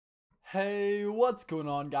Hey, what's going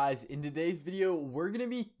on, guys? In today's video, we're going to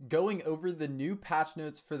be going over the new patch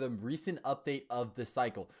notes for the recent update of the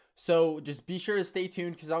cycle. So just be sure to stay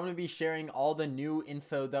tuned because I'm going to be sharing all the new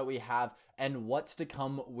info that we have and what's to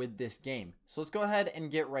come with this game. So let's go ahead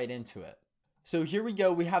and get right into it. So here we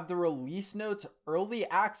go. We have the release notes early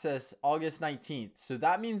access August 19th. So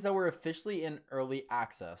that means that we're officially in early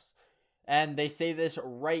access. And they say this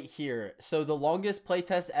right here. So the longest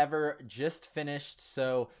playtest ever just finished.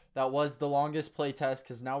 So that was the longest playtest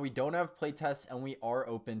because now we don't have playtests and we are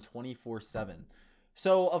open 24/7.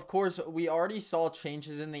 So of course we already saw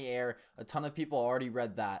changes in the air. A ton of people already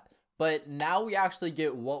read that. But now we actually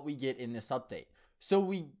get what we get in this update.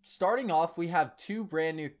 So starting off, we have two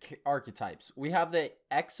brand new archetypes. We have the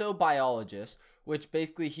exobiologist, which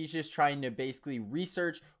basically he's just trying to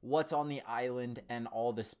research what's on the island and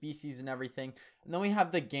all the species and everything. And then we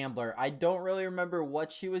have the gambler. I don't really remember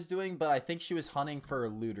what she was doing, but I think she was hunting for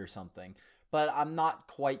loot or something. But I'm not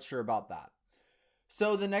quite sure about that.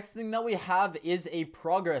 So the next thing that we have is a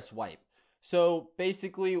progress wipe. So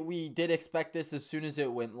basically we did expect this as soon as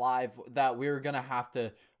it went live that we were going to have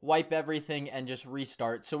to wipe everything and just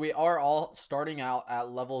restart. So we are all starting out at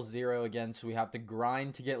level 0 again. So we have to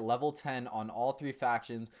grind to get level 10 on all 3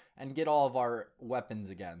 factions and get all of our weapons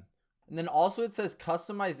again. And then also it says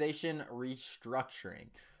customization restructuring.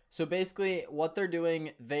 So basically what they're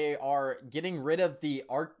doing, they are getting rid of the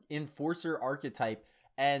enforcer archetype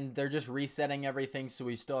and they're just resetting everything, so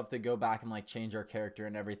we still have to go back and like change our character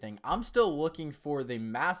and everything. I'm still looking for the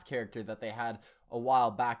mask character that they had a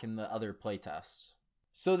while back in the other playtests.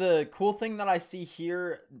 So the cool thing that I see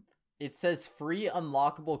here, it says free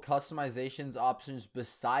unlockable customizations options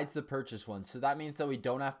besides the purchase ones. So that means that we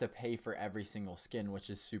don't have to pay for every single skin, which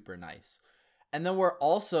is super nice. And then we're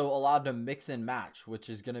also allowed to mix and match, which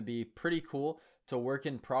is going to be pretty cool. To work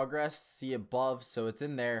in progress, see above, so it's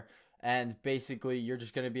in there. And basically, you're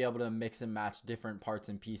just going to be able to mix and match different parts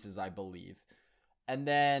and pieces, I believe. And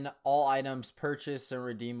then all items purchased and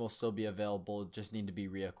redeemed will still be available, just need to be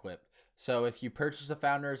re-equipped. So if you purchase a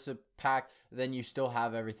Founders pack, then you still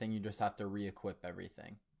have everything, you just have to re-equip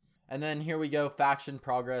everything. And then here we go, faction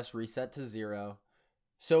progress, reset to 0.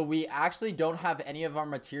 So we actually don't have any of our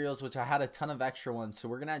materials, which I had a ton of extra ones, so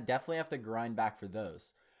we're going to definitely have to grind back for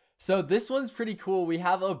those. So this one's pretty cool. We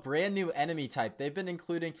have a brand new enemy type. They've been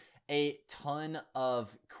including a ton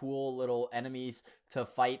of cool little enemies to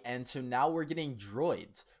fight, and so now we're getting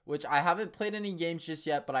droids, which I haven't played any games just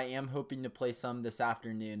yet, but I am hoping to play some this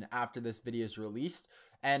afternoon after this video is released,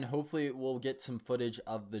 and hopefully we'll get some footage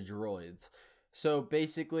of the droids. So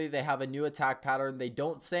basically they have a new attack pattern. They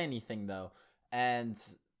don't say anything though, and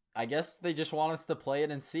I guess they just want us to play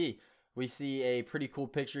it and see. We see a pretty cool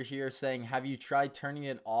picture here saying, have you tried turning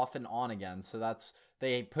it off and on again? So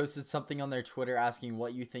they posted something on their Twitter asking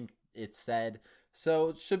what you think it said. So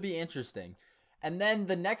it should be interesting. And then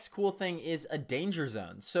the next cool thing is a danger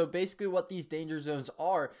zone. So basically what these danger zones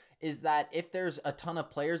are is that if there's a ton of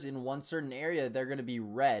players in one certain area, they're going to be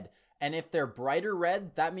red. And if they're brighter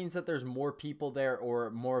red, that means that there's more people there or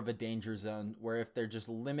more of a danger zone. Where if they're just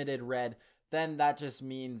limited red, then that just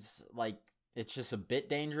means like it's just a bit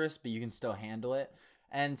dangerous, but you can still handle it.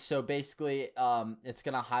 And so basically it's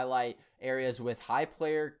going to highlight areas with high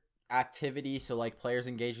player activity, so like players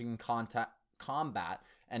engaging in combat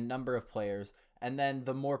and number of players. And then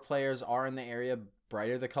the more players are in the area,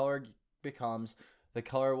 brighter the color becomes. The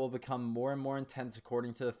color will become more and more intense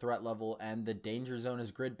according to the threat level, and the danger zone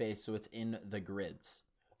is grid based, so it's in the grids.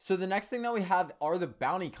 So the next thing that we have are the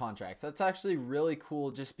bounty contracts. That's actually really cool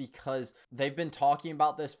just because they've been talking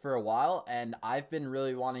about this for a while and I've been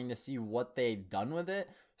really wanting to see what they've done with it.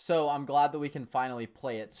 So I'm glad that we can finally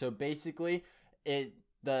play it. So basically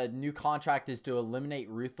the new contract is to eliminate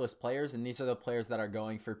ruthless players, and these are the players that are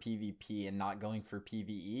going for PvP and not going for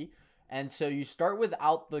PvE. And so you start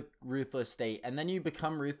without the ruthless state, and then you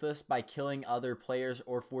become ruthless by killing other players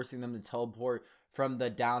or forcing them to teleport from the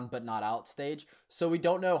down but not out stage. So we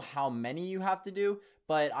don't know how many you have to do,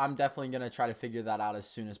 but I'm definitely going to try to figure that out as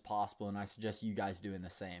soon as possible, and I suggest you guys doing the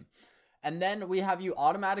same. And then we have you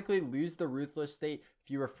automatically lose the ruthless state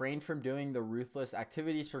if you refrain from doing the ruthless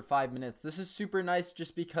activities for 5 minutes. This is super nice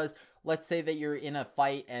just because let's say that you're in a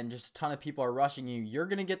fight and just a ton of people are rushing you. You're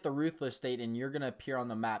going to get the ruthless state and you're going to appear on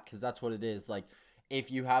the map because that's what it is. Like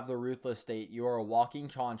if you have the ruthless state, you are a walking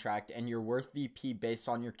contract and you're worth VP based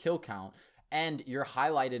on your kill count, and you're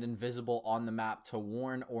highlighted and visible on the map to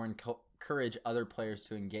warn or encourage other players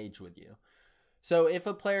to engage with you. So if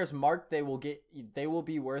a player is marked, they will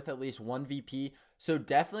be worth at least 1 VP. So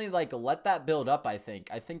definitely like let that build up, I think.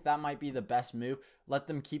 I think that might be the best move. Let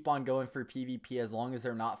them keep on going for PvP as long as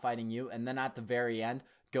they're not fighting you. And then at the very end,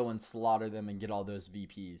 go and slaughter them and get all those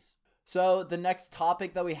VPs. So the next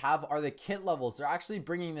topic that we have are the kit levels. They're actually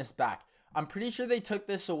bringing this back. I'm pretty sure they took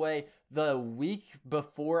this away the week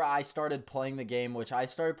before I started playing the game, which I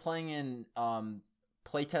started playing in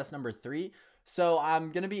playtest number 3. So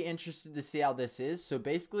I'm going to be interested to see how this is. So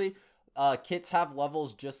basically, kits have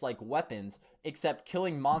levels just like weapons, except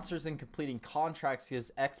killing monsters and completing contracts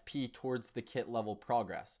gives XP towards the kit level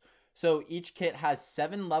progress. So each kit has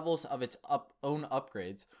 7 levels of its own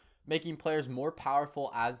upgrades, making players more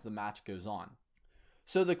powerful as the match goes on.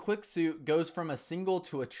 So the quick suit goes from a single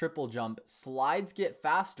to a triple jump, slides get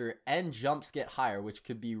faster, and jumps get higher, which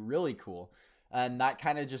could be really cool. And that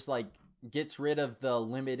kind of just like gets rid of the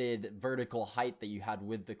limited vertical height that you had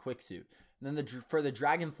with the quick suit. And then for the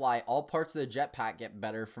dragonfly, all parts of the jetpack get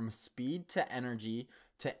better, from speed to energy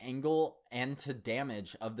to angle and to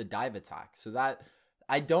damage of the dive attack. So that,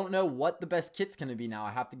 I don't know what the best kit's going to be now.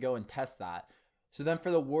 I have to go and test that. So then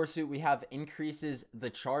for the warsuit, we have increases the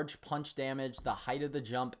charge punch damage, the height of the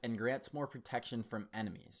jump, and grants more protection from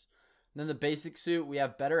enemies. Then the basic suit, we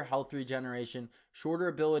have better health regeneration, shorter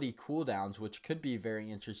ability cooldowns, which could be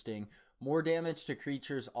very interesting, more damage to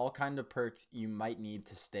creatures, all kind of perks you might need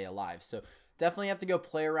to stay alive. So definitely have to go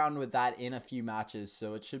play around with that in a few matches,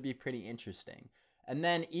 so it should be pretty interesting. And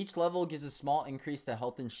then each level gives a small increase to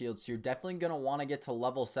health and shield, so you're definitely going to want to get to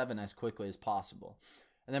level 7 as quickly as possible.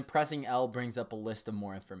 And then pressing L brings up a list of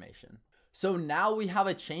more information. So now we have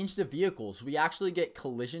a change to vehicles. We actually get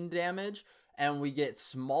collision damage, and we get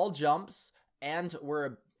small jumps, and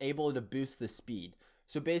we're able to boost the speed.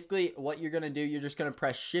 So basically what you're going to do, you're just going to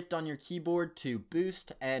press shift on your keyboard to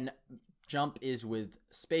boost, and jump is with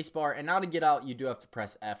spacebar. And now to get out, you do have to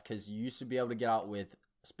press F, because you used to be able to get out with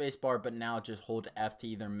spacebar, but now just hold F to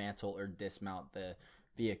either mantle or dismount the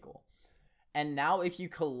vehicle. And now if you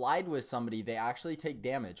collide with somebody, they actually take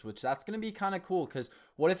damage, which that's going to be kind of cool, because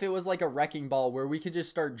what if it was like a wrecking ball where we could just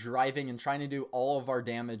start driving and trying to do all of our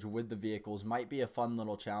damage with the vehicles? Might be a fun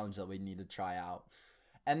little challenge that we need to try out.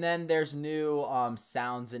 And then there's new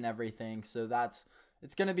sounds and everything, so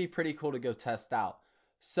it's going to be pretty cool to go test out.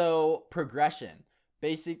 So progression.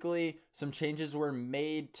 Basically, some changes were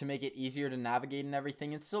made to make it easier to navigate and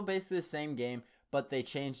everything. It's still basically the same game, but they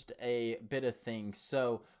changed a bit of things.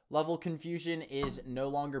 So level confusion is no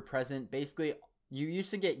longer present. Basically, you used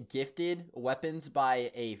to get gifted weapons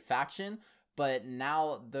by a faction, but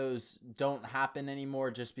now those don't happen anymore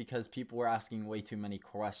just because people were asking way too many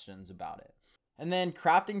questions about it. And then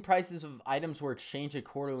crafting prices of items were changed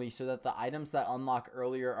accordingly so that the items that unlock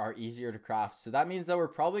earlier are easier to craft. So that means that we're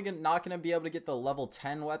probably not going to be able to get the level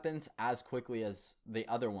 10 weapons as quickly as the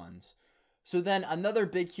other ones. So then another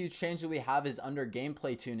big huge change that we have is under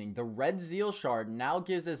gameplay tuning. The red zeal shard now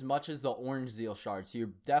gives as much as the orange zeal shard. So you're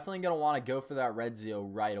definitely going to want to go for that red zeal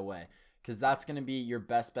right away, because that's going to be your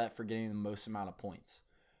best bet for getting the most amount of points.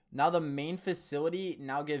 Now the main facility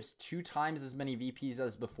now gives 2 times as many VPs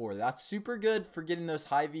as before. That's super good for getting those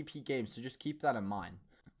high VP games, so just keep that in mind.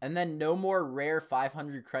 And then no more rare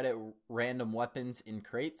 500 credit random weapons in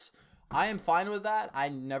crates. I am fine with that. I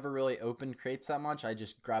never really opened crates that much. I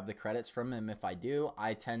just grab the credits from them if I do.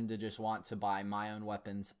 I tend to just want to buy my own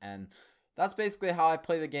weapons, and that's basically how I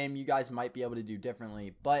play the game. You guys might be able to do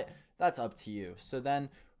differently, but that's up to you. So then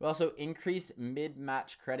we also increase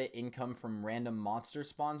mid-match credit income from random monster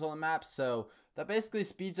spawns on the map. So that basically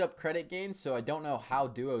speeds up credit gains. So I don't know how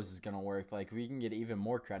duos is going to work. Like, we can get even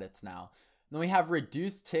more credits now. Then we have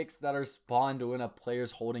reduced ticks that are spawned when a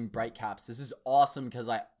player's holding bright caps. This is awesome because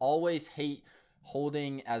I always hate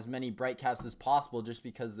holding as many bright caps as possible just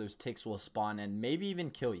because those ticks will spawn and maybe even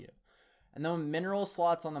kill you. And then mineral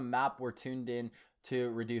slots on the map were tuned in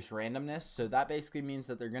to reduce randomness. So that basically means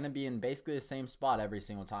that they're going to be in basically the same spot every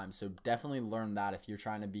single time. So definitely learn that if you're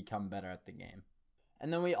trying to become better at the game.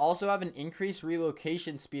 And then we also have an increased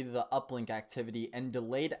relocation speed of the uplink activity and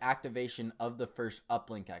delayed activation of the first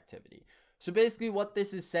uplink activity. So basically what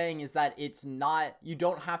this is saying is that it's not, you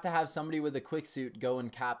don't have to have somebody with a quick suit go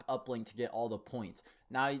and cap uplink to get all the points.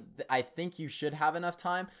 Now, I think you should have enough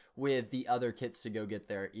time with the other kits to go get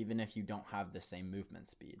there, even if you don't have the same movement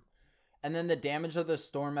speed. And then the damage of the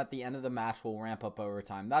storm at the end of the match will ramp up over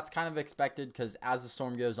time. That's kind of expected because as the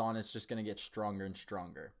storm goes on, it's just going to get stronger and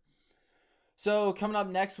stronger. So coming up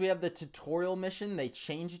next, we have the tutorial mission. They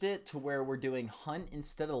changed it to where we're doing hunt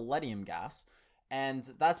instead of leadium gas. And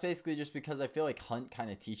that's basically just because I feel like Hunt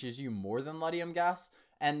kind of teaches you more than Ludium Gas,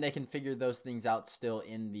 and they can figure those things out still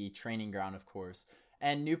in the training ground, of course.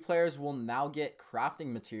 And new players will now get crafting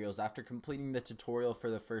materials after completing the tutorial for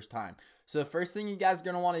the first time. So the first thing you guys are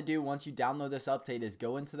going to want to do once you download this update is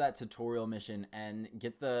go into that tutorial mission and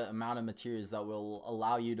get the amount of materials that will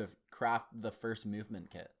allow you to craft the first movement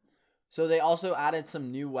kit. So they also added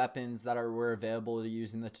some new weapons that were available to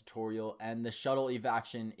use in the tutorial, and the shuttle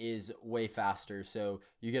evacuation is way faster, so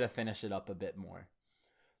you get to finish it up a bit more.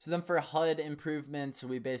 So then for HUD improvements,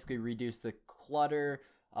 we basically reduced the clutter,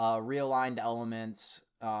 realigned elements,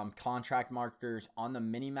 contract markers on the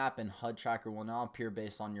minimap, and HUD tracker will now appear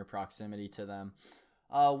based on your proximity to them.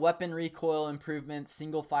 Weapon recoil improvements,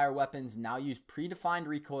 single fire weapons now use predefined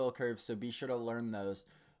recoil curves, so be sure to learn those.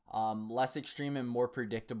 Less extreme and more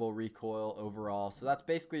predictable recoil overall. So that's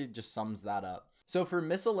basically just sums that up. So for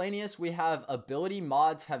miscellaneous, we have ability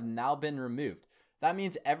mods have now been removed. That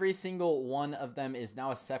means every single one of them is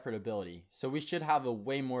now a separate ability. So we should have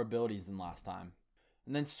way more abilities than last time.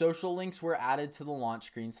 And then social links were added to the launch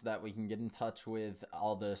screen so that we can get in touch with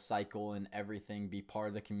all the cycle and everything, be part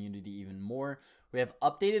of the community even more. We have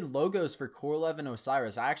updated logos for Korolev and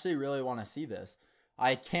Osiris. I actually really want to see this.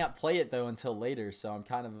 I can't play it though until later, so I'm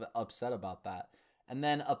kind of upset about that. And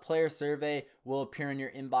then a player survey will appear in your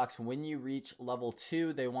inbox when you reach level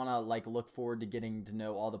 2. They want to look forward to getting to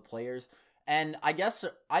know all the players. And I guess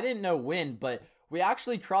I didn't know when, but we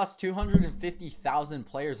actually crossed 250,000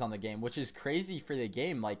 players on the game, which is crazy for the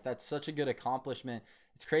game. That's such a good accomplishment.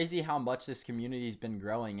 It's crazy how much this community's been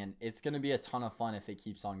growing, and it's going to be a ton of fun if it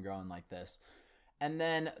keeps on growing like this. And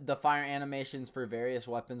then the fire animations for various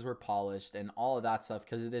weapons were polished and all of that stuff,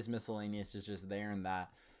 because it is miscellaneous. It's just there and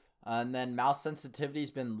that. And then mouse sensitivity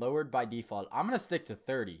has been lowered by default. I'm going to stick to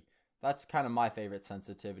 30. That's kind of my favorite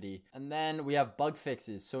sensitivity. And then we have bug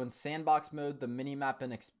fixes. So in sandbox mode, the minimap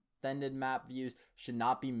and extended map views should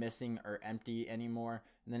not be missing or empty anymore.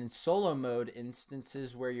 And then in solo mode,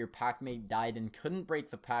 instances where your packmate died and couldn't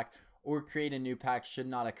break the pack or create a new pack should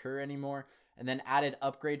not occur anymore. And then added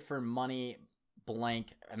upgrade for money blank,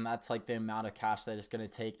 and that's the amount of cash that it's going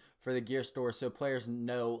to take for the gear store, so players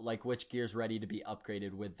know which gear's ready to be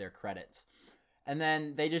upgraded with their credits. And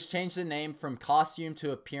then they just changed the name from costume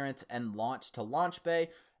to appearance and launch to launch bay,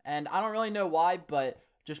 and I don't really know why, but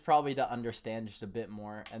just probably to understand just a bit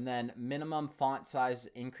more. And then minimum font size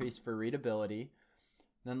increase for readability.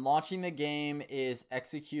 Then launching the game is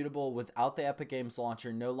executable without the Epic Games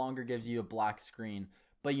Launcher, no longer gives you a black screen,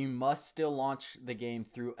 but you must still launch the game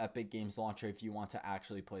through Epic Games Launcher if you want to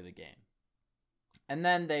actually play the game. And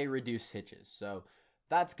then they reduce hitches, so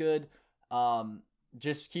that's good.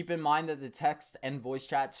 Just keep in mind that the text and voice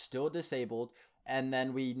chat's still disabled, and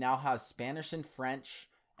then we now have Spanish and French,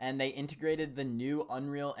 and they integrated the new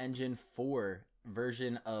Unreal Engine 4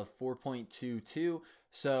 version of 4.22,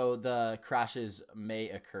 so the crashes may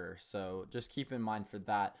occur, so just keep in mind for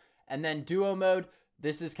that. And then duo mode,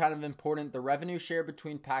 this is kind of important. The revenue share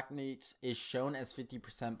between packmates is shown as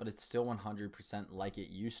 50%, but it's still 100% like it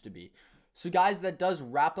used to be. So guys, that does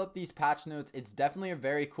wrap up these patch notes. It's definitely a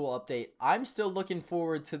very cool update. I'm still looking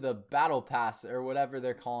forward to the Battle Pass, or whatever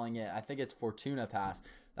they're calling it. I think it's Fortuna Pass.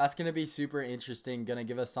 That's going to be super interesting, going to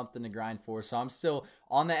give us something to grind for. So I'm still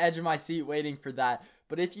on the edge of my seat waiting for that.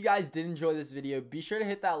 But if you guys did enjoy this video, be sure to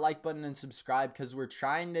hit that like button and subscribe, because we're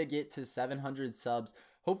trying to get to 700 subs.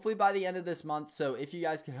 Hopefully by the end of this month, so if you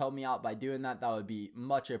guys could help me out by doing that, that would be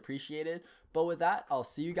much appreciated. But with that, I'll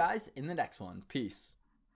see you guys in the next one. Peace.